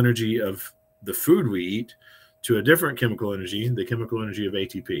chemical energy of the food we eat to a different chemical energy, the chemical energy of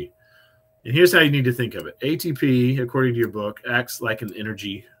ATP. And here's how you need to think of it. ATP, according to your book, acts like an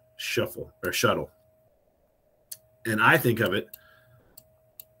energy shuttle. And I think of it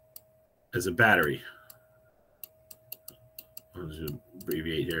as a battery. I'll just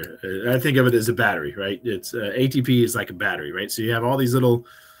abbreviate here. I think of it as a battery, right? It's ATP is like a battery, right? So you have all these little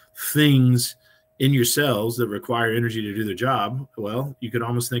things in your cells that require energy to do their job. Well, you could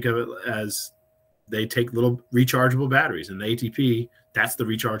almost think of it as they take little rechargeable batteries, and the ATP, that's the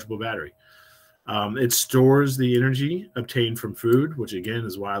rechargeable battery. It stores the energy obtained from food, which again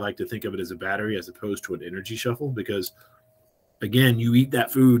is why I like to think of it as a battery as opposed to an energy shuffle, because again, you eat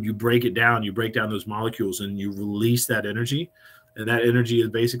that food, you break it down, you break down those molecules, and you release that energy. And that energy is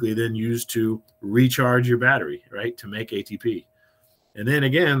basically then used to recharge your battery, right, to make ATP. And then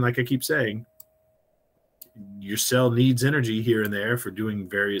again, like I keep saying, your cell needs energy here and there for doing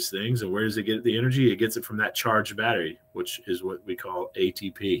various things. And where does it get the energy? It gets it from that charged battery, which is what we call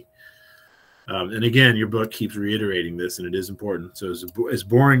ATP. And again, your book keeps reiterating this, and it is important. So as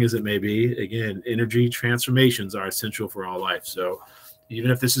boring as it may be, again, energy transformations are essential for all life. So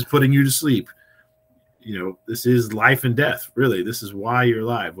even if this is putting you to sleep, this is life and death. Really, this is why you're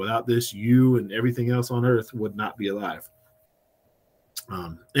alive. Without this, you and everything else on earth would not be alive.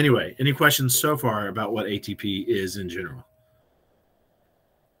 Anyway, any questions so far about what ATP is in general?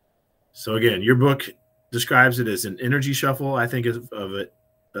 So again, your book describes it as an energy shuffle. I think of it,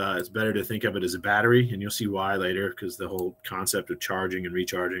 it's better to think of it as a battery, and you'll see why later, because the whole concept of charging and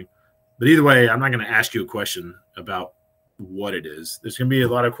recharging. But either way, I'm not going to ask you a question about what it is. There's going to be a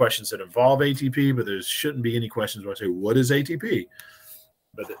lot of questions that involve ATP, but there shouldn't be any questions where I say, what is ATP?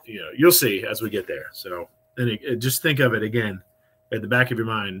 But, you'll see as we get there. So just think of it again at the back of your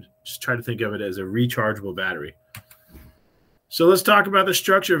mind. Just try to think of it as a rechargeable battery. So let's talk about the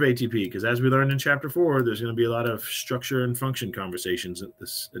structure of ATP, because as we learned in Chapter 4, there's going to be a lot of structure and function conversations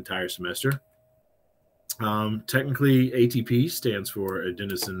this entire semester. Technically, ATP stands for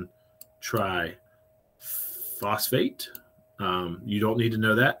adenosine triphosphate. You don't need to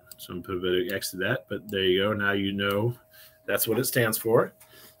know that, so I'm going to put an X to that, but there you go. Now you know that's what it stands for.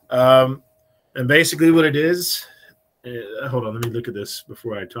 And basically what it is, hold on, let me look at this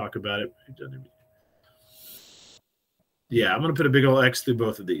before I talk about it. Yeah, I'm going to put a big old X through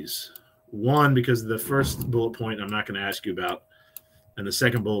both of these. One, because the first bullet point I'm not going to ask you about, and the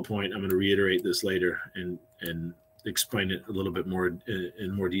second bullet point I'm going to reiterate this later and explain it a little bit more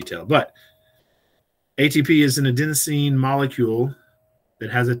in more detail. But ATP is an adenosine molecule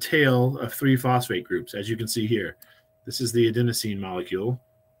that has a tail of 3 phosphate groups, as you can see here. This is the adenosine molecule,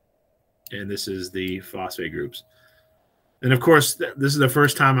 and this is the phosphate groups. And of course, this is the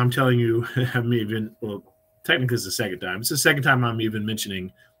first time I'm telling you, technically it's the second time. It's the second time I'm even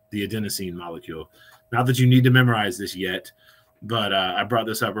mentioning the adenosine molecule. Not that you need to memorize this yet, but I brought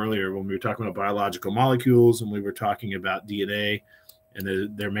this up earlier when we were talking about biological molecules, and we were talking about DNA,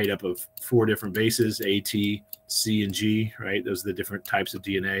 and they're made up of 4 different bases, A, T, C, and G, right? Those are the different types of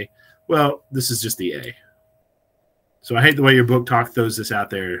DNA. Well, this is just the A. So I hate the way your book throws this out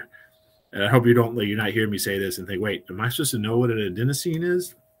there. And I hope you're not hearing me say this and think, wait, am I supposed to know what an adenosine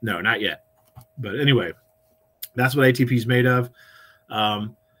is? No, not yet. But anyway, that's what ATP is made of.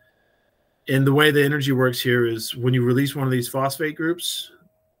 And the way the energy works here is when you release one of these phosphate groups,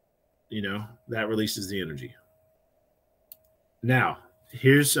 that releases the energy. Now,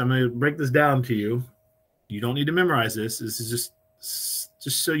 I'm going to break this down to you. You don't need to memorize this. This is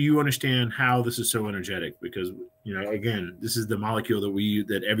just so you understand how this is so energetic, because, again, this is the molecule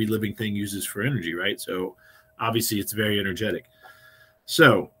that every living thing uses for energy, right? So obviously it's very energetic.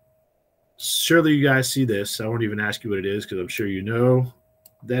 So surely you guys see this. I won't even ask you what it is, because I'm sure you know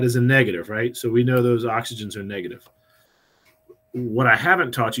that is a negative, right? So we know those oxygens are negative. What I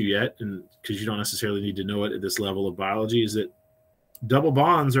haven't taught you yet, and because you don't necessarily need to know it at this level of biology, is that double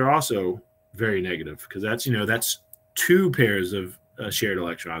bonds are also very negative, because that's 2 pairs of shared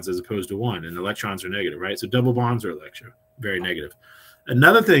electrons as opposed to 1, and electrons are negative, right? So double bonds are very negative.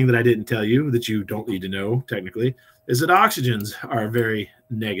 Another thing that I didn't tell you that you don't need to know technically is that oxygens are very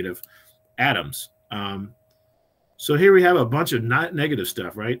negative atoms. So here we have a bunch of negative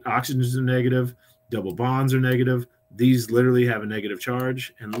stuff, right? Oxygens are negative, double bonds are negative. These literally have a negative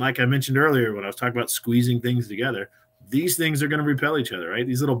charge. And like I mentioned earlier, when I was talking about squeezing things together, these things are going to repel each other, right?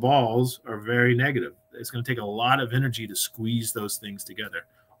 These little balls are very negative. It's going to take a lot of energy to squeeze those things together.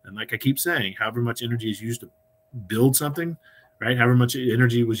 And like I keep saying, however much energy is used to build something, right? However much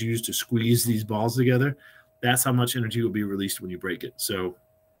energy was used to squeeze these balls together, that's how much energy will be released when you break it. So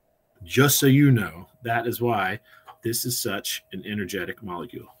just so you know, that is why this is such an energetic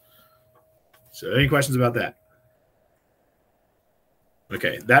molecule. So any questions about that?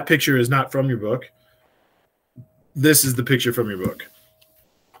 Okay, that picture is not from your book. This is the picture from your book.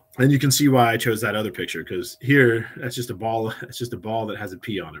 And you can see why I chose that other picture, because here, that's just a ball. It's just a ball that has a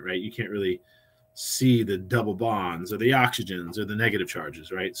P on it, right? You can't really see the double bonds or the oxygens or the negative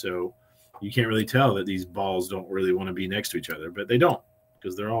charges, right? So you can't really tell that these balls don't really want to be next to each other, but they don't,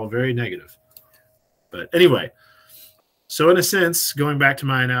 because they're all very negative. But anyway, so in a sense, going back to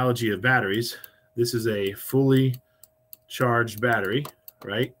my analogy of batteries, this is a fully charged battery,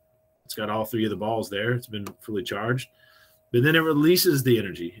 right? It's got all 3 of the balls there. It's been fully charged. But then it releases the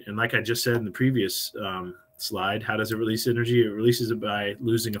energy. And like I just said in the previous slide, how does it release energy? It releases it by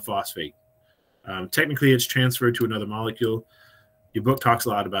losing a phosphate. Technically, it's transferred to another molecule. Your book talks a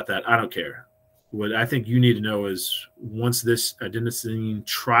lot about that. I don't care. What I think you need to know is once this adenosine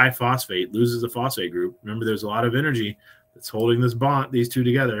triphosphate loses a phosphate group, remember there's a lot of energy that's holding this bond, these 2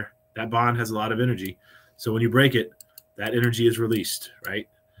 together. That bond has a lot of energy. So when you break it, that energy is released, right?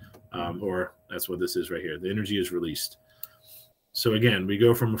 Or that's what this is right here. The energy is released. So again, we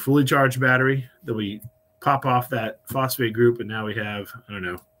go from a fully charged battery, then we pop off that phosphate group, and now we have, I don't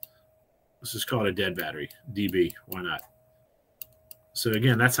know, let's just call it a dead battery, DB, why not? So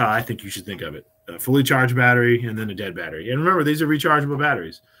again, that's how I think you should think of it. A fully charged battery and then a dead battery. And remember, these are rechargeable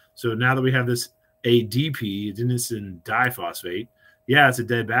batteries. So now that we have this ADP, adenosine diphosphate, yeah, it's a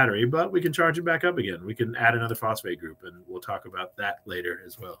dead battery, but we can charge it back up again. We can add another phosphate group, and we'll talk about that later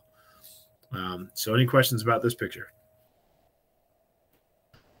as well. So any questions about this picture?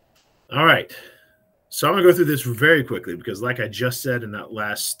 All right. So I'm going to go through this very quickly because, like I just said in that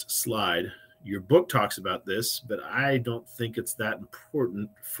last slide, your book talks about this, but I don't think it's that important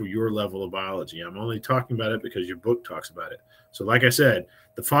for your level of biology. I'm only talking about it because your book talks about it. So like I said,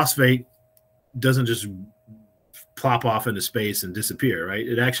 the phosphate doesn't just plop off into space and disappear, right?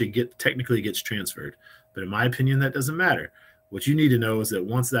 It actually technically gets transferred. But in my opinion, that doesn't matter. What you need to know is that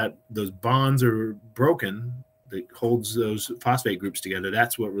once those bonds are broken that holds those phosphate groups together,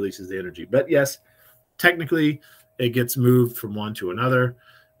 that's what releases the energy. But yes, technically, it gets moved from one to another.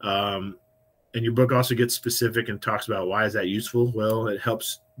 And your book also gets specific and talks about why is that useful? Well, it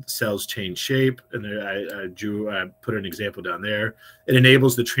helps cells change shape. And I put an example down there. It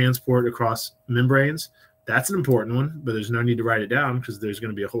enables the transport across membranes. That's an important one, but there's no need to write it down because there's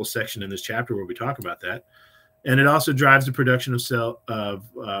going to be a whole section in this chapter where we talk about that. And it also drives the production of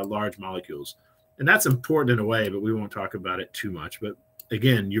large molecules. And that's important in a way, but we won't talk about it too much. But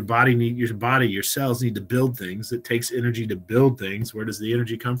again, your cells need to build things. It takes energy to build things. Where does the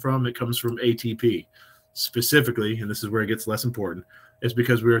energy come from? It comes from ATP. Specifically, and this is where it gets less important, is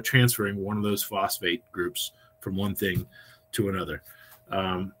because we are transferring one of those phosphate groups from one thing to another.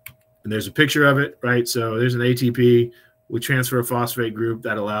 And there's a picture of it, right? So there's an ATP. We transfer a phosphate group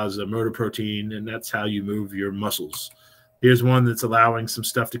that allows a motor protein, and that's how you move your muscles. Here's one that's allowing some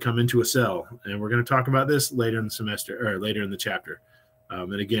stuff to come into a cell, and we're going to talk about this later in the semester or later in the chapter.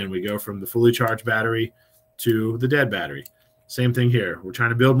 And again, we go from the fully charged battery to the dead battery. Same thing here. We're trying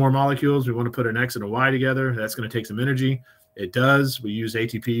to build more molecules. We want to put an X and a Y together. That's going to take some energy. It does. We use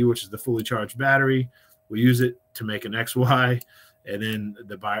ATP, which is the fully charged battery. We use it to make an XY, and then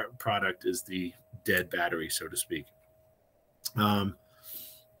the byproduct is the dead battery, so to speak.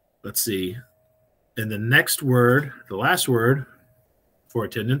 Let's see. And the next word, the last word for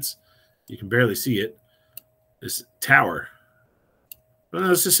attendance, you can barely see it, is tower. Well,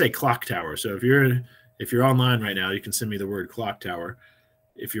 let's just say clock tower. So if you're online right now, you can send me the word clock tower.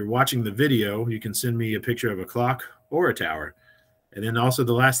 If you're watching the video, you can send me a picture of a clock or a tower. And then also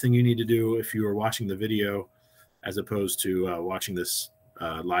the last thing you need to do if you are watching the video as opposed to watching this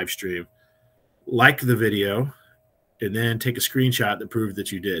live stream, like the video and then take a screenshot that proves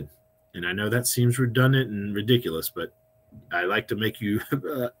that you did. And I know that seems redundant and ridiculous, but I like to make you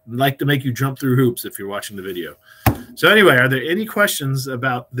jump through hoops if you're watching the video. So anyway, are there any questions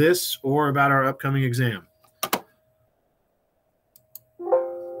about this or about our upcoming exam?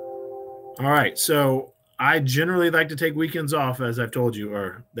 All right. So I generally like to take weekends off, as I've told you,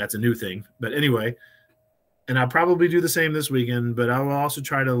 or that's a new thing. But anyway, and I'll probably do the same this weekend, but I will also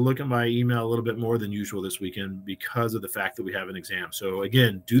try to look at my email a little bit more than usual this weekend because of the fact that we have an exam. So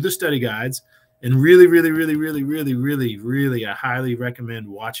again, do the study guides, and really, I highly recommend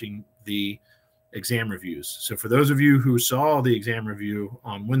watching the exam reviews. So for those of you who saw the exam review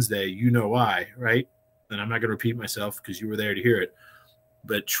on Wednesday, you know why, right? And I'm not going to repeat myself because you were there to hear it.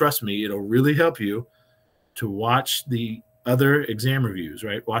 But trust me, it'll really help you to watch the other exam reviews,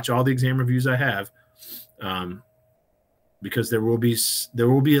 right? Watch all the exam reviews I have. Because there will be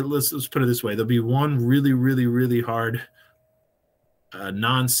let's put it this way, there'll be one really hard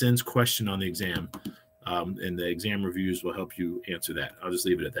nonsense question on the exam, and the exam reviews will help you answer that. I'll just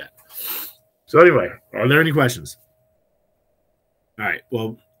leave it at that. So anyway, are there any questions? All right,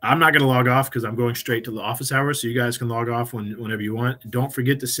 well, I'm not going to log off because I'm going straight to the office hours, so you guys can log off whenever you want. Don't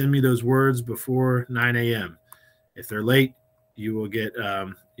forget to send me those words before 9 a.m. If they're late, you will get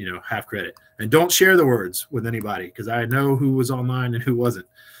half credit. And don't share the words with anybody because I know who was online and who wasn't.